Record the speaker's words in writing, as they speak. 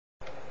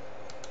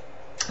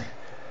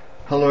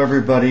Hello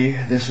everybody,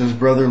 this is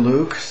Brother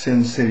Luke,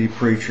 Sin City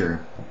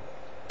Preacher.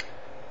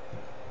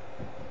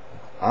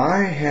 I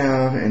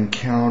have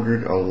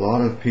encountered a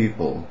lot of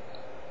people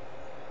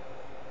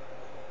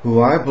who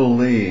I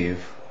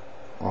believe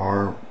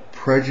are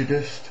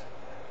prejudiced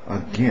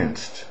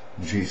against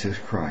Jesus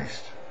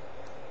Christ.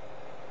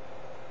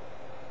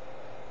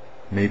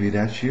 Maybe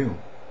that's you.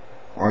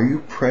 Are you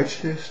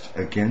prejudiced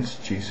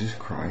against Jesus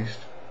Christ?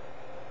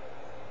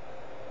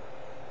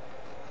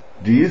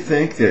 Do you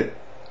think that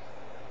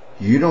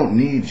you don't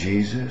need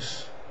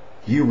Jesus?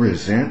 You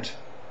resent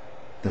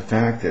the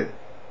fact that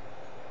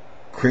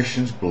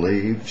Christians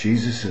believe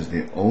Jesus is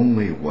the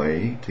only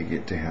way to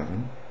get to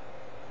heaven?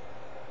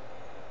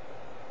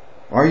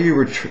 Are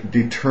you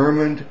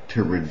determined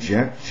to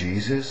reject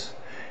Jesus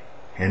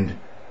and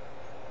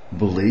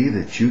believe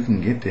that you can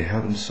get to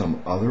heaven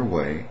some other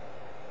way?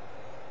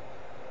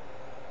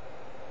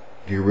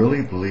 Do you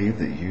really believe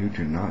that you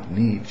do not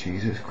need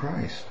Jesus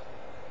Christ?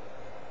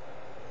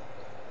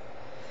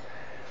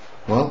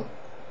 Well,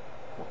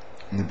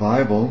 in the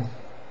Bible,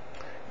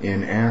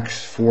 in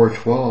Acts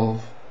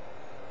 4:12,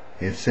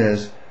 it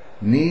says,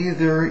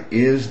 "Neither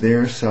is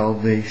there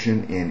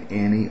salvation in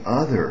any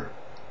other.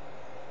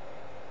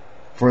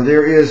 For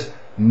there is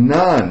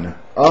none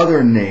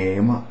other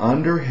name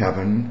under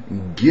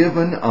heaven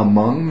given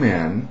among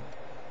men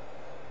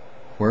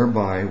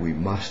whereby we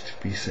must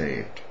be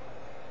saved."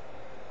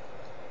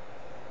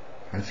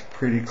 That's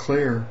pretty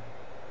clear.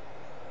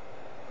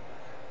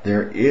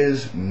 There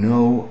is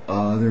no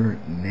other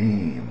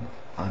name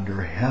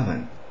under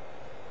heaven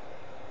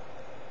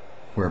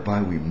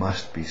whereby we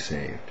must be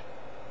saved.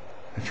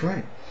 That's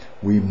right.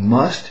 We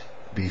must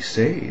be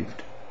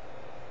saved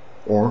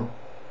or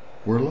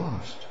we're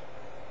lost.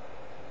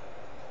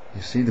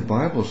 You see, the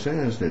Bible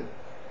says that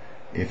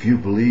if you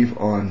believe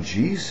on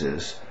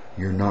Jesus,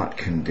 you're not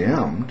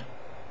condemned.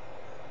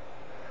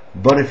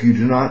 But if you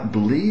do not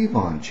believe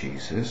on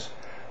Jesus,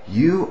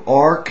 you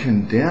are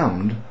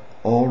condemned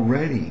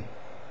already.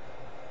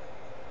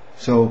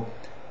 So,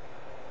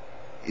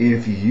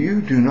 if you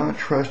do not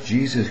trust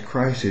Jesus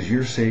Christ as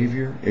your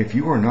Savior, if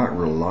you are not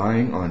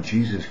relying on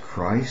Jesus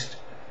Christ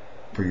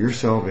for your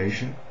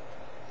salvation,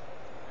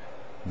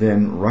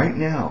 then right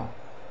now,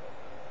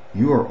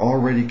 you are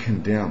already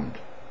condemned.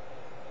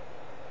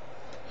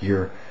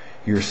 You're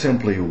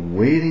simply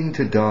waiting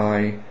to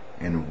die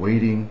and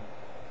waiting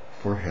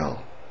for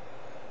hell.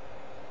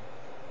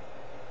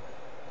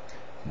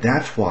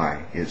 That's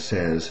why it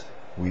says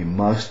we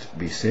must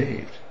be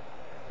saved.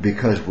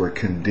 Because we're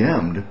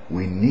condemned,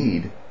 we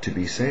need to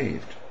be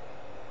saved.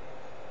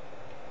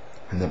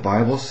 And the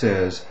Bible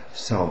says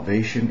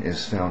salvation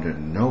is found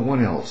in no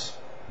one else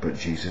but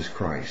Jesus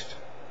Christ.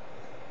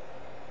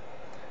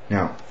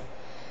 Now,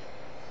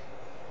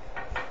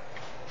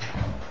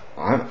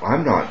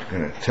 I'm not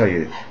going to tell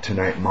you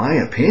tonight my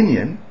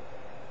opinion,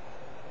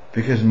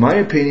 because my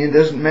opinion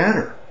doesn't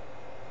matter.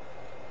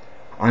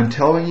 I'm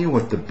telling you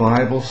what the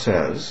Bible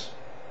says.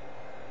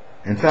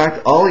 In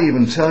fact, I'll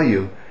even tell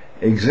you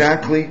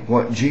exactly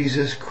what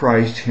Jesus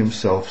Christ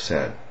himself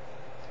said.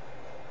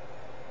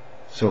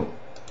 So,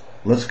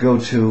 let's go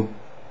to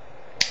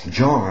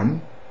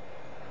John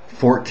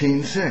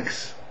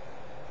 14:6.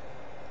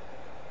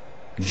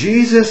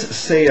 Jesus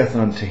saith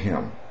unto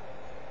him,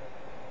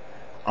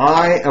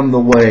 I am the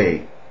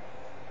way,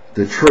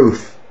 the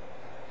truth,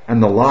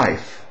 and the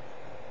life.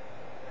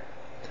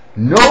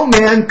 No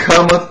man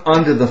cometh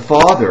unto the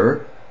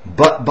Father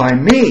but by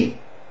me.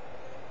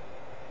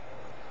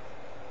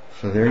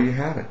 So there you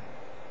have it.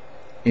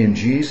 In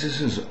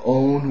Jesus'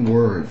 own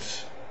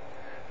words,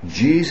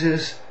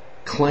 Jesus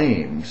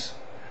claims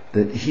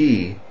that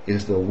he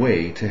is the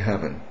way to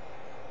heaven.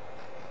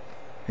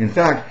 In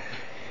fact,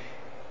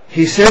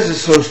 he says it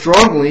so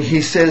strongly,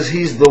 he says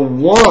he's the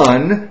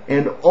one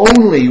and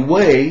only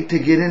way to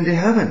get into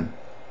heaven.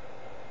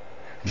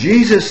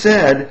 Jesus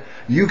said,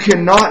 you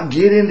cannot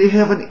get into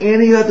heaven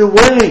any other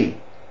way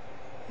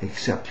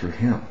except through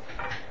him.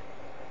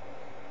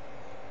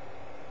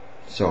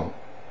 So,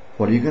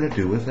 what are you going to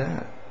do with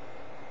that?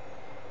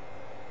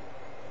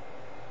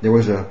 There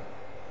was a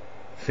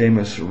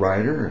famous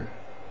writer,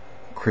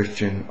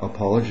 Christian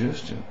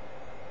apologist and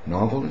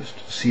novelist,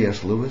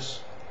 C.S.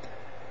 Lewis.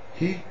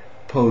 He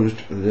posed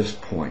this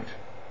point.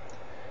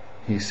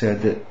 He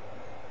said that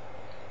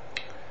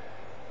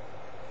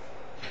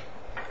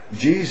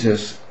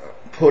Jesus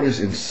put us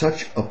in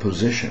such a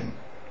position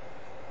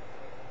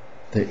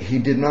that he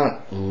did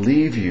not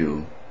leave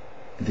you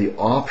the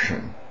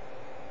option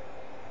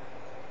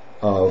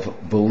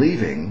of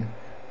believing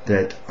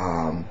that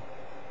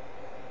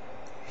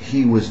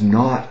he was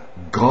not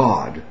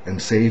God and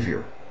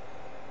Savior.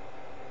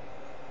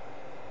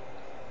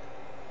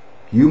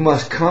 You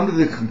must come to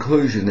the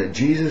conclusion that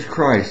Jesus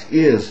Christ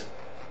is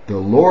the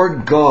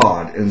Lord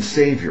God and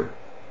Savior.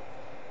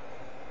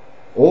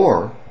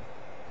 Or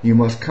you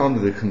must come to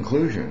the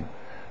conclusion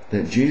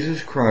that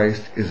Jesus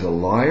Christ is a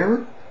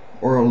liar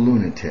or a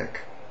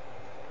lunatic.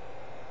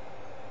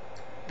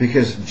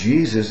 Because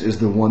Jesus is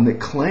the one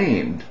that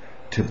claimed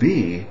to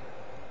be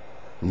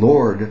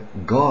Lord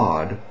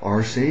God,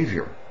 our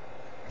Savior.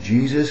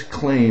 Jesus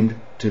claimed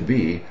to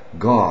be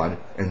God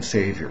and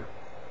Savior.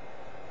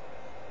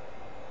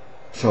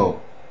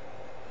 So,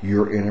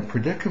 you're in a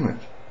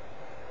predicament.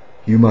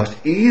 You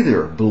must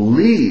either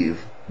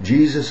believe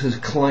Jesus'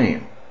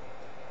 claim,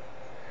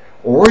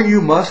 or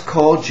you must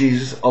call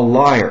Jesus a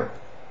liar,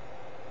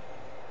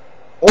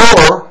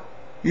 or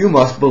you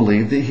must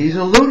believe that he's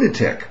a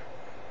lunatic,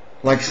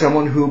 like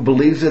someone who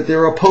believes that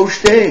they're a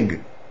poached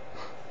egg.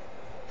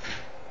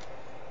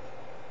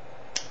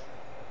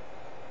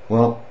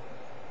 Well,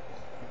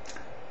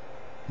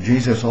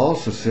 Jesus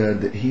also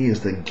said that he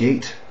is the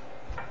gate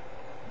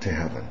to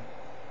heaven.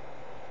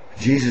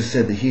 Jesus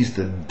said that he's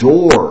the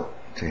door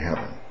to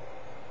heaven.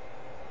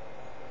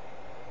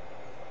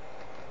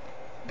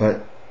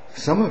 But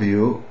some of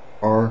you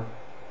are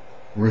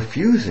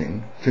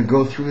refusing to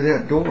go through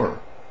that door.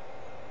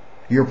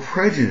 You're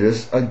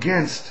prejudiced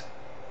against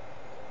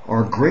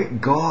our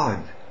great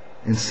God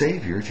and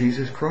Savior,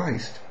 Jesus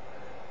Christ.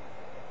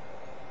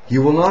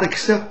 You will not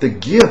accept the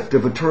gift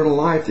of eternal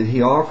life that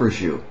he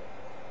offers you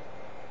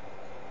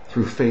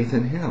through faith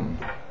in him.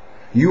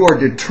 You are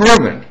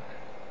determined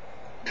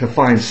to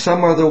find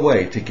some other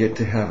way to get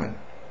to heaven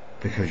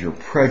because you're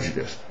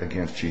prejudiced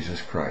against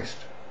Jesus Christ.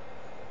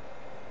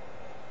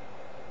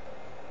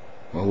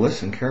 Well,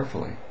 listen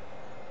carefully.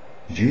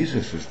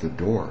 Jesus is the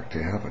door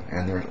to heaven,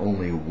 and there's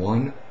only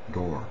one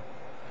door.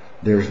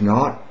 There's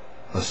not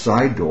a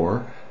side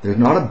door. There's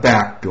not a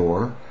back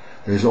door.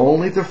 There's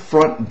only the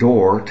front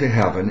door to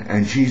heaven,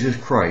 and Jesus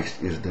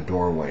Christ is the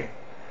doorway.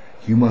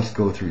 You must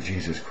go through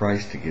Jesus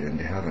Christ to get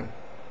into heaven.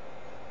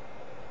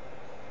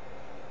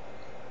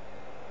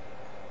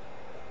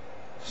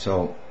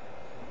 So,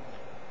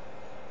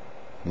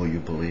 will you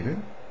believe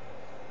him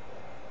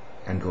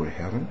and go to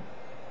heaven?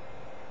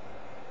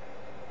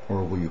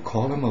 Or will you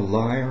call him a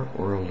liar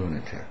or a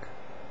lunatic?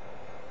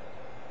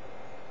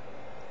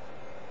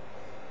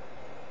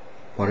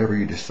 Whatever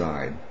you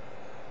decide,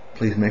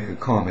 please make a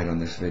comment on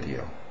this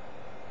video.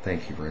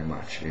 Thank you very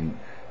much. And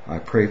I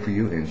pray for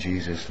you in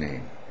Jesus'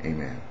 name.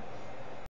 Amen.